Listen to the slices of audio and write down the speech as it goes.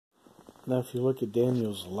Now, if you look at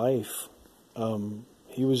Daniel's life,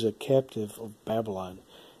 he was a captive of Babylon,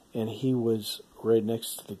 and he was right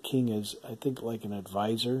next to the king as, I think, like an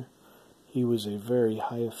advisor. He was a very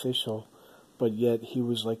high official, but yet he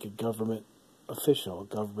was like a government official, a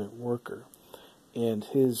government worker. And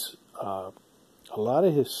a lot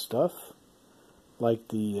of his stuff, like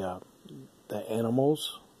the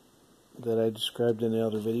animals that I described in the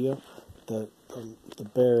other video, the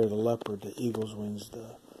bear, the leopard, the eagle's wings,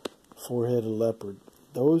 the four-headed leopard,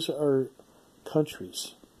 those are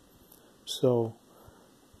countries. So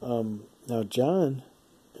now John,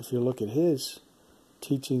 if you look at his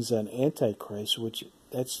teachings on Antichrist, which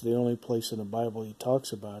that's the only place in the Bible he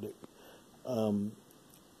talks about it,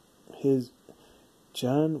 he's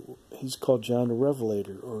called John the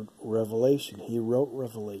Revelator, or Revelation. He wrote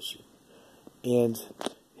Revelation, and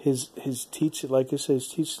his teaching, like I said, his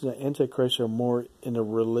teachings on Antichrist are more in a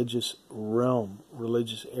religious realm,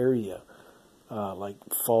 religious area, like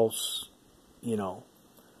false,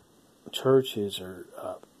 churches, or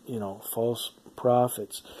false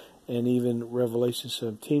prophets. And even Revelation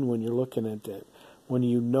 17, when you're looking at that, when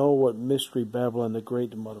you know what Mystery Babylon the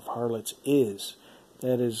Great, the mother of harlots, is,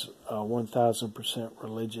 that is 1,000%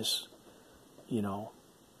 religious,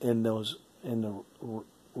 in the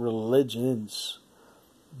religions.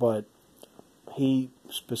 But he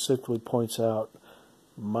specifically points out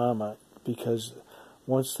Mama, because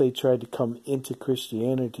once they tried to come into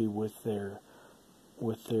Christianity with their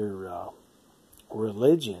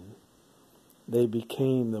religion, they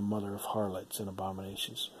became the mother of harlots and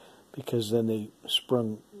abominations, because then they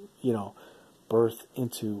sprung, birth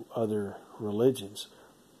into other religions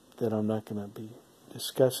that I'm not going to be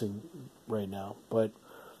discussing right now. But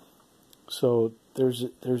so there's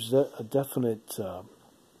a definite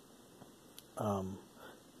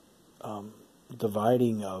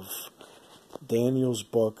dividing of Daniel's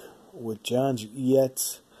book with John's,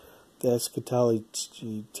 yet the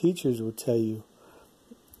eschatology teachers will tell you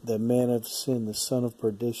the man of sin, the son of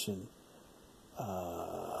perdition,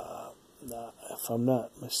 if I'm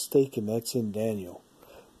not mistaken, that's in Daniel.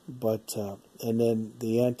 But and then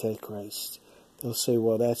the Antichrist, they'll say,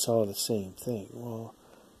 well, that's all the same thing. Well,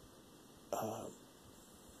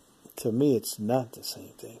 to me, it's not the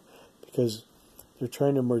same thing, because they're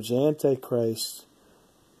trying to merge the Antichrist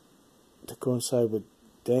to coincide with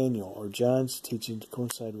Daniel, or John's teaching to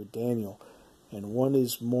coincide with Daniel, and one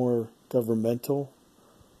is more governmental,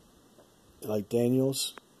 like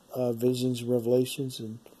Daniel's visions, revelations,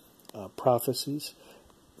 and prophecies,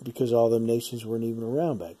 because all them nations weren't even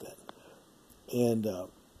around back then. And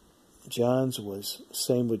John's was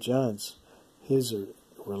same with John's. His are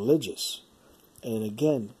religious, and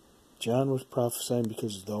again, John was prophesying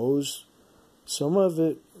because some of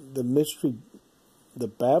it, the mystery, the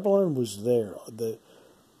Babylon was there.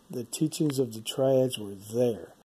 The teachings of the triads were there,